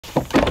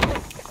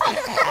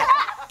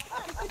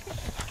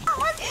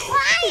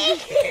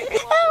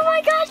Oh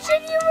my gosh,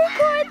 did you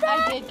record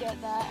that? I did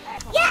get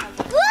that. Yeah.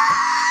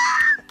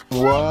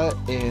 What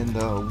in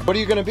the... What are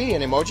you gonna be,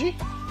 an emoji?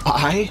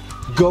 I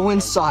go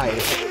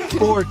inside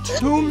for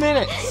 2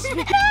 minutes.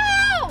 No!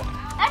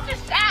 That's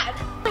just sad.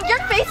 Your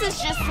face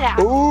is just sad.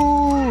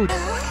 Ooh.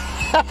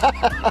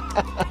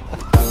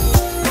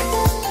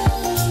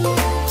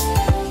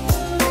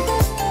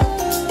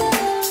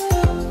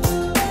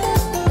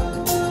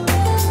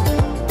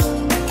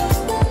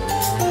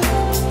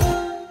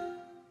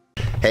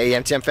 Hey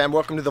MTM fam,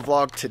 welcome to the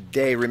vlog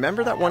today.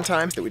 Remember that one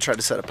time that we tried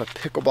to set up a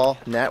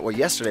pickleball net? Well,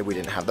 yesterday we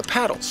didn't have the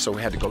paddles, so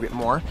we had to go get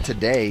more.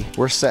 Today,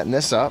 we're setting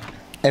this up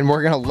and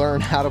we're gonna learn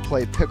how to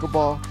play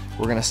pickleball.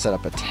 We're gonna set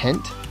up a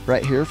tent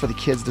right here for the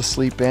kids to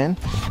sleep in.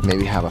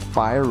 Maybe have a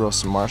fire,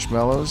 roast some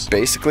marshmallows.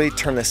 Basically,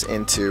 turn this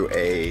into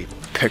a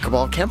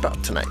pickleball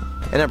campout tonight.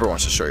 And Amber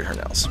wants to show you her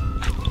nails.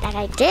 That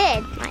I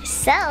did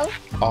myself.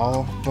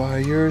 All by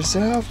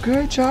yourself.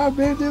 Good job,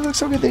 babe. They look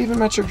so good. They even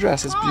match your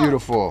dress. It's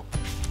beautiful.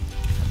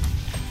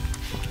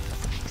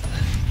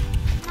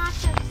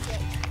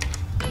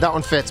 That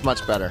one fits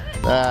much better.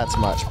 That's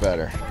much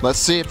better. Let's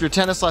see if your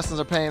tennis lessons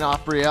are paying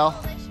off, Brielle.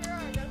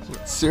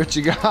 Let's see what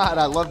you got.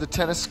 I love the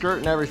tennis skirt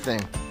and everything.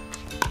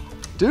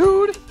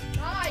 Dude,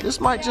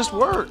 this might just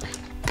work.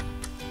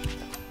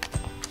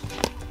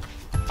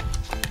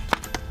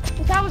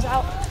 That was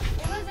out.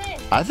 It was in.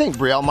 I think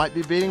Brielle might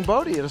be beating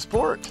Bodie at a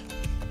sport.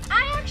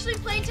 I actually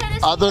played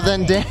tennis. Other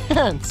than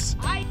dance.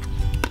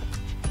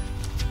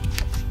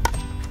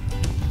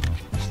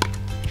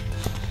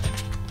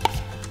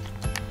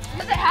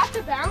 Does it have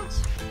to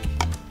bounce?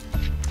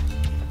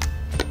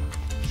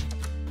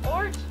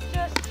 Or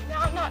just,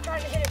 now I'm not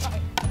trying to hit it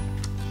right.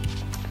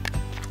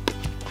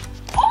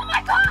 Oh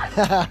my god!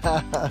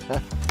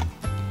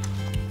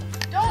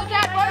 Don't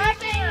get what are you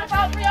saying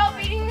about Brielle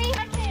beating me?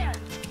 I can't.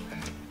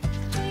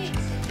 Please.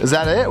 Is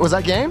that it? Was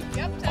that game?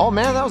 Yep. Oh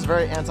man, that was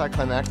very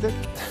anticlimactic.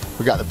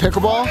 We got the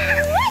pickleball.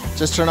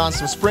 Just turn on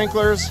some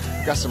sprinklers.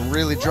 We got some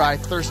really dry,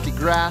 thirsty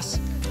grass.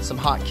 Some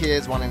hot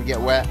kids wanting to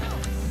get wet.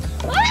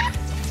 What?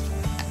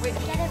 Get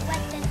it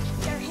wet, then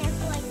your hands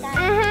like that.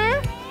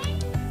 Mm-hmm. 3,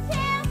 2,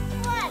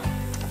 1.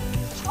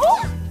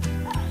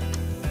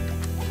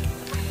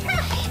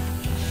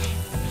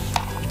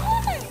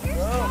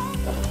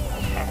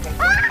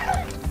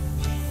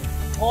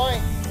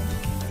 Point.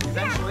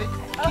 Eventually.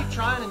 Keep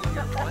trying and you'll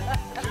get a point.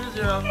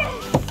 2-0.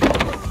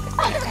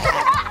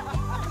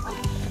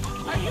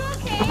 Are you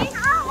okay?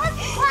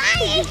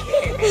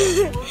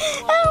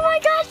 Oh my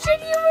gosh, did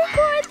you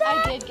record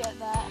that? I did get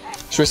that.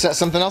 Should we set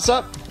something else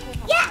up?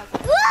 Yeah.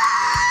 Woo!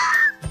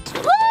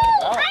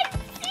 I've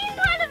seen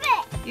part of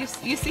it. You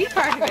see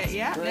part of it,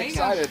 yeah. Very There you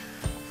excited.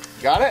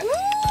 Got it? Woo!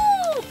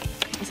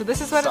 go. So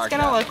this is what it's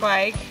gonna Sarcasm. look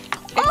like.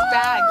 It's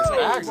bags, It's like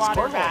bags, it's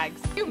water cornhole.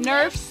 bags.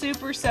 Nerf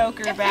Super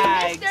Soaker If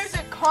bags. there's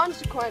a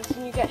consequence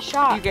and you get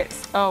shot. You get.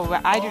 Oh,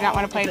 I do not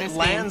want to play this It game.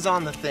 lands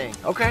on the thing.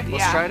 Okay, let's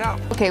Yeah. try it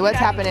out. Okay, what's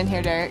happening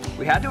here, Derek?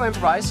 We had to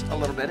improvise a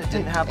little bit. It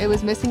didn't have It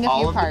was missing a all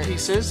few of parts. the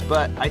pieces,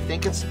 but I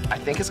think it's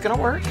gonna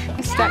work.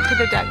 Stuck to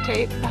the duct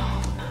tape.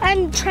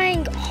 I'm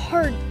trying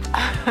hard.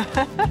 Oh,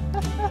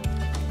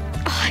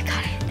 I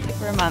got it.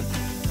 For a month.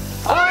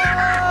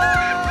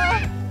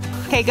 Oh!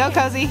 Okay, go,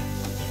 Cozy.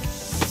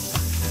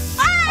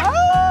 Ah!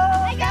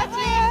 Oh, I got you.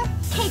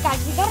 Okay,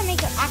 guys, we gotta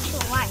make an actual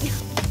line.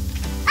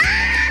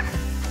 Ah!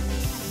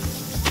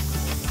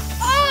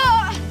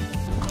 Oh!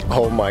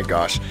 Oh my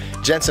gosh.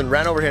 Jensen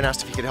ran over here and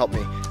asked if he could help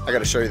me. I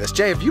gotta show you this.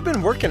 Jay, have you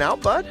been working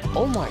out, bud?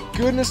 Oh my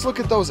goodness, look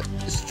at those.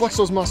 Just flex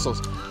those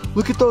muscles.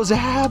 Look at those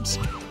abs.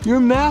 You're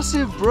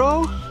massive,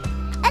 bro.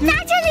 It's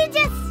actually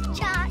just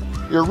shot.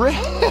 You're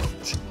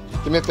ripped.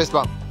 Give me a fist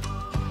bump.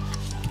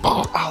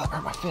 Oh, ow, that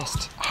hurt my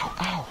fist. Ow,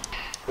 ow.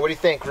 What do you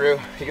think, Rue?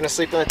 You gonna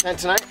sleep in the tent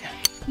tonight?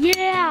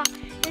 Yeah,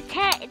 the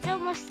tent, it's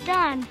almost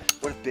done.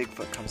 What if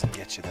Bigfoot comes and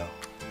gets you, though?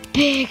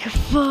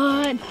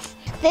 Bigfoot.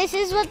 This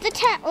is what the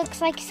tent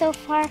looks like so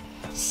far.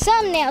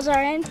 Some nails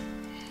are in.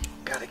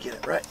 Gotta get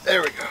it right.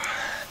 There we go.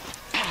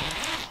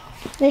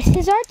 This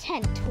is our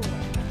tent tour.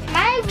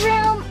 My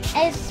room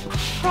is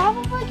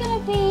probably gonna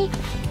be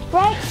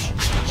right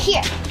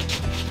here.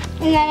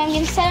 And then I'm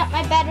gonna set up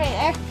my bed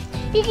right there.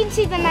 You can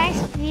see the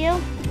nice view.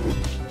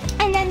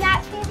 And then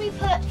that's where we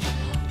put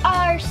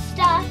our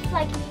stuff.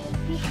 Like,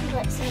 we can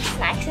put some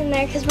snacks in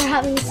there because we're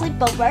having a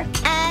sleepover.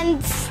 And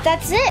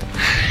that's it.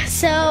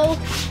 So,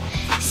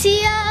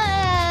 see ya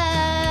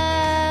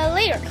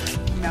later.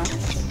 No.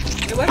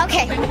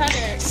 Okay,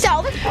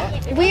 so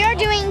we are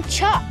doing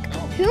chalk.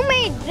 Who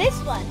made this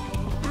one?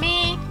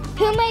 Me.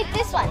 Who made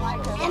this one?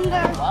 Ember.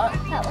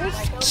 That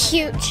was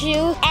cute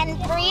too. And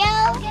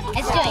Brielle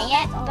is doing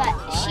it, but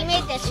she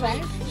made this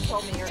one. So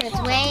it's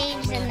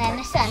waves and then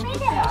the sun.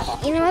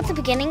 You know, at the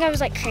beginning I was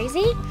like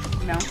crazy.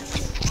 No.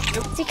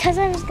 It's because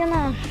I was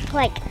gonna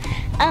like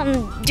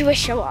do a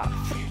show off,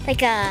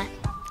 like a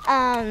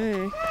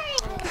I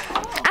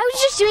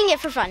was just doing it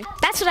for fun.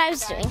 That's what I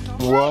was doing.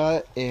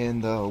 What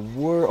in the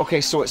world?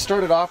 Okay, so it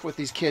started off with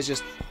these kids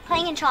just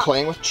Playing in chalk.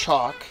 playing with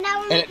chalk, Now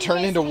we're and it making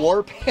turned this into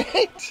war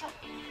paint.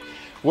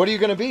 What are you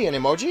gonna be, an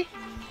emoji?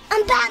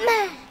 I'm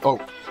Batman. Oh,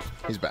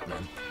 he's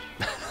Batman.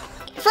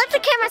 Flip the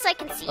camera so I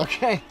can see.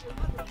 Okay,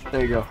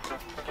 there you go.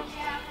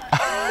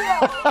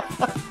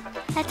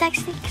 That's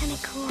actually kind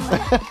of cool.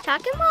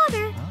 Talking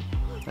water.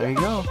 There you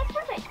go.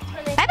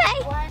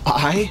 Bye-bye.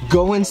 I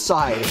go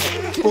inside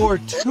for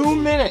 2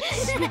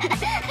 minutes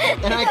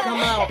and I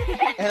come out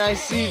and I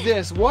see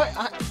this. What?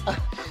 I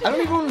don't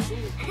even,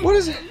 what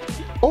is it?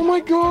 Oh my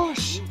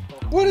gosh,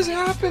 what is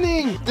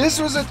happening? This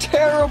was a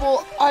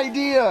terrible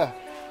idea.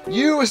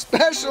 You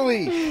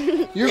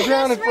especially. You're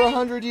grounded for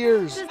 100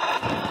 years.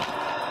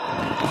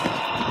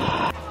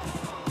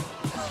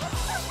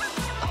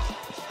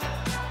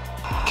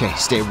 Okay,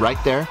 stay right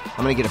there.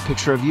 I'm gonna get a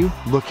picture of you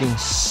looking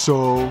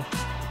so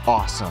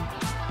awesome.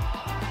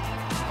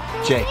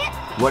 Jake,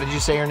 what did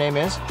you say your name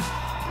is?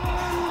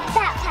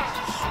 Bat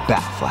Flash.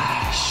 Bat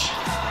Flash.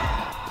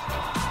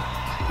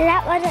 Is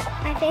that what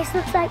my face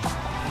looks like?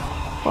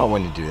 Well,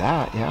 when you do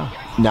that, yeah.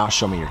 Now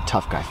show me your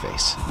tough guy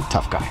face.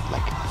 Tough guy,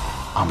 like,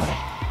 I'm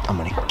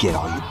gonna get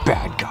all you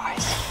bad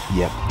guys.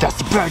 Yep, that's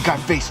the bad guy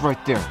face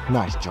right there.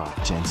 Nice job,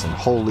 Jensen.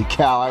 Holy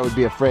cow, I would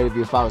be afraid of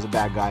you if I was a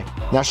bad guy.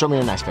 Now show me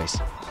your nice face.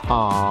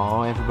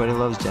 Oh, everybody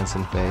loves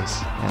Jensen's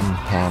face and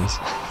hands.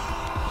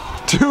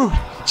 Dude,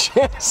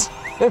 Jensen,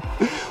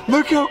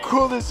 look how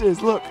cool this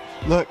is. Look.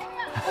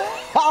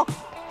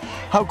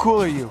 How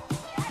cool are you?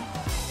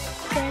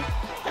 Good.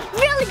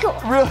 Really cool.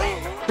 Really?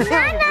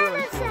 9 out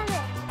of 7.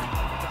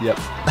 Yep.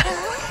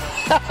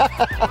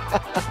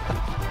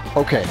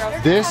 Okay,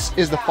 this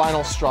is the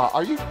final straw.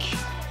 Are you?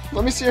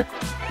 Let me see her.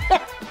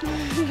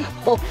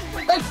 Oh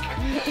my God.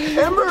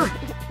 Ember,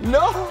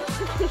 no.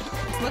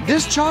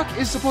 This chalk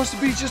is supposed to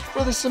be just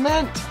for the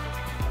cement.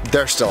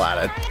 They're still at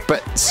it,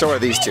 but so are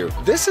these two.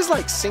 This is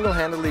like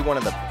single-handedly one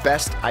of the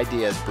best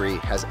ideas Bree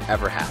has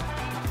ever had.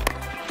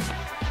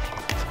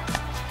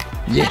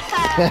 Yeah.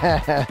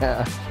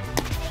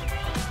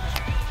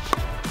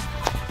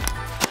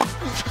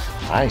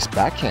 Nice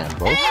backhand,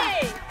 bro.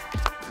 Hey!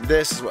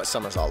 This is what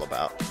summer's all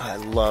about. I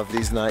love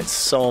these nights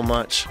so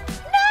much.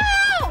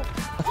 No!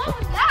 What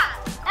was that?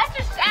 That's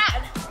just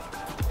sad.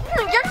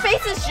 Your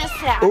face is just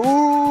sad.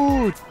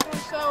 Ooh.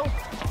 So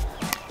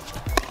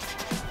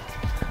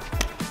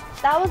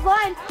that was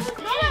line.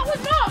 No, that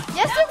was not.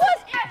 Yes, it was.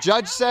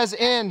 Judge says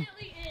in.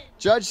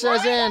 Judge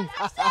says in.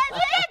 The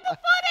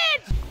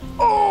footage.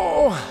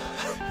 Oh,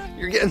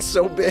 you're getting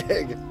so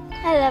big.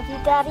 I love you,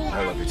 Daddy.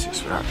 I love you too,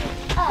 sweetheart.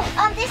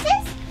 Oh, this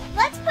is.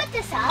 Let's put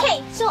this up.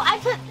 Okay, so I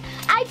put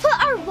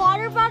our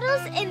water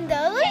bottles in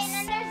those.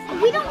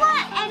 We don't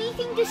want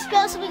anything to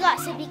spill, so we got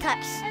sippy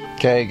cups.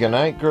 Okay, good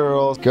night,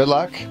 girls. Good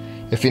luck.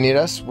 If you need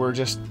us, we're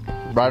just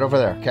right over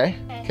there, okay?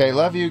 Okay,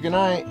 love you. Good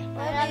night.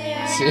 Love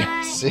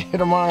you. See you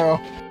tomorrow.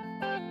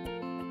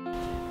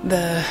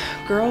 The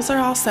girls are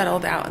all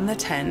settled out in the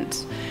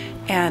tent,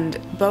 and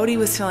Bodie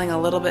was feeling a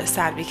little bit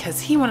sad because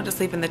he wanted to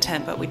sleep in the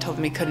tent, but we told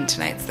him he couldn't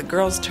tonight. It's the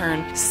girls'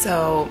 turn,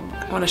 so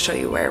I want to show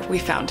you where we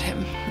found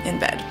him in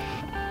bed.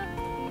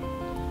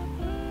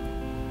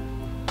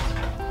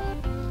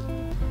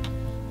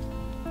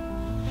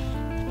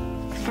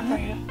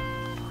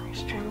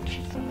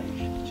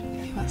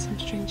 You want some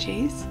string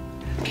cheese?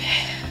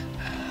 Okay.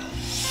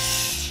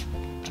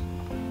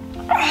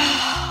 You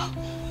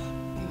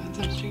want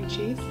some string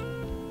cheese? Is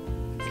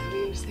that what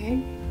you're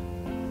saying?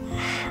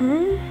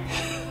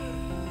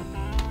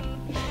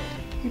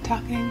 You're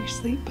talking in your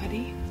sleep,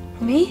 buddy.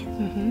 Me?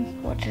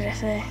 Mm-hmm. What did I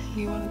say?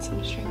 You wanted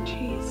some string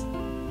cheese.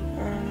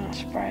 I'm not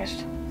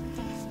surprised.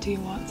 Do you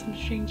want some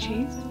string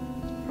cheese?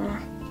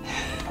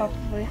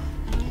 Probably.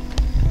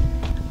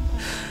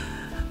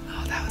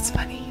 Oh, that was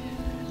funny.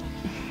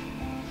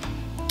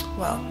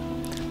 Well,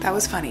 that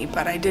was funny,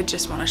 but I did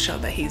just want to show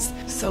that he's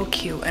so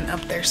cute and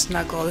up there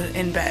snuggled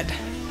in bed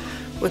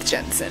with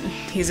Jensen.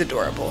 He's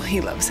adorable.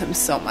 He loves him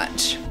so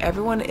much.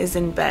 Everyone is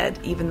in bed,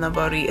 even though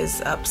Bodie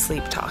is up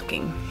sleep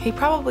talking. He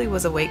probably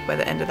was awake by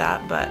the end of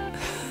that, but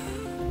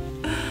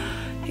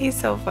he's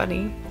so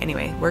funny.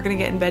 Anyway, we're gonna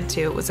get in bed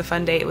too. It was a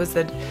fun day.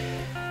 The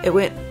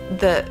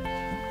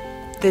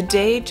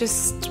day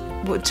just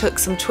took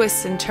some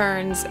twists and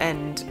turns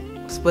and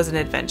was an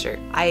adventure.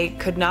 I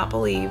could not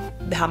believe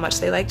how much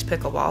they liked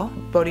pickleball.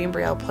 Bodie and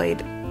Brielle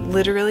played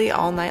literally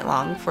all night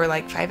long for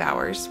like 5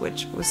 hours,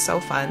 which was so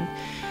fun.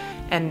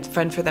 And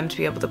fun for them to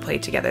be able to play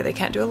together. They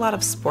can't do a lot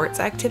of sports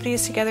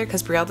activities together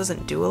because Brielle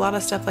doesn't do a lot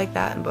of stuff like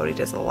that and Bodie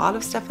does a lot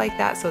of stuff like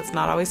that, so it's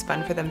not always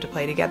fun for them to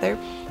play together.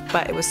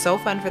 But it was so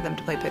fun for them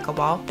to play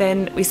pickleball.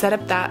 Then we set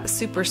up that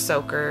super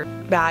soaker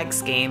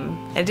bags game.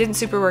 And it didn't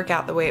super work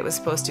out the way it was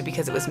supposed to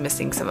because it was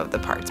missing some of the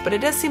parts, but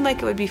it does seem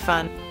like it would be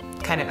fun.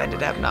 Kind of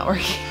ended up not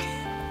working.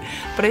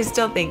 But I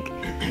still think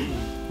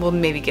we'll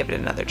maybe give it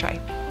another try.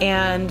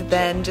 And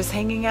then just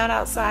hanging out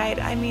outside.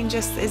 I mean,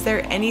 just, is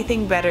there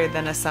anything better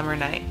than a summer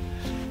night?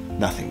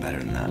 Nothing better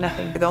than that.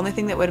 Nothing. The only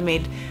thing that would have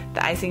made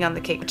the icing on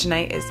the cake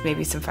tonight is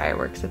maybe some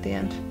fireworks at the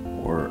end.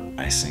 Or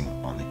icing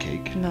on the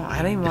cake. No,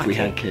 I don't even want cake. If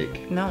we had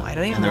cake. No, I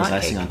don't even And there was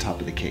want icing cake. on top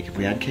of the cake. If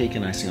we had cake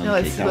and icing on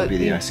the cake, that would be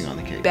the icing on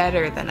the cake.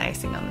 Better than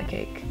icing on the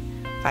cake.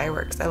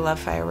 Fireworks. I love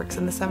fireworks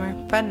in the summer.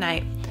 Fun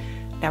night.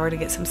 Now we're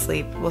gonna get some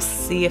sleep. We'll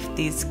see if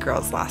these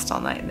girls last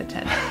all night in the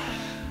tent.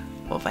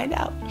 We'll find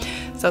out.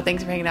 So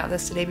thanks for hanging out with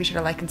us today. Be sure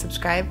to like and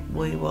subscribe.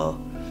 We will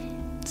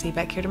see you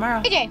back here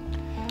tomorrow. AJ,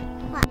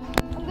 What?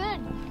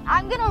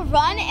 I'm gonna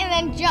run and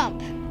then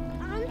jump.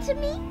 Onto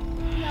me?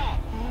 No.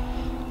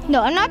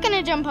 No, I'm not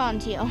gonna jump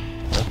onto you.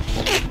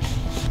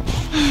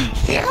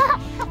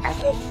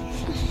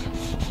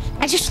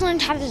 I just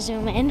learned how to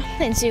zoom in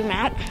and zoom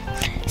out.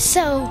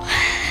 So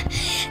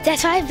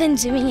that's why I've been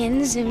zooming in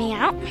and zooming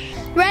out.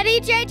 Ready,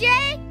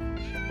 JJ?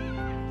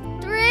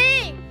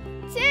 3,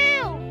 2,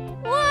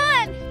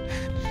 1.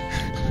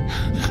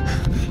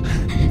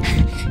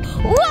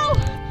 Whoa!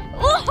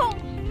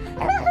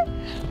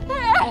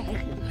 Whoa!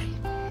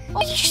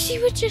 Did you see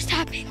what just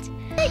happened?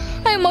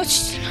 I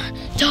almost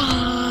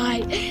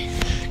died.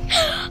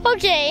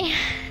 Okay.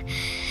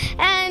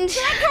 And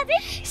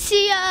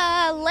see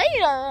ya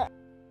later.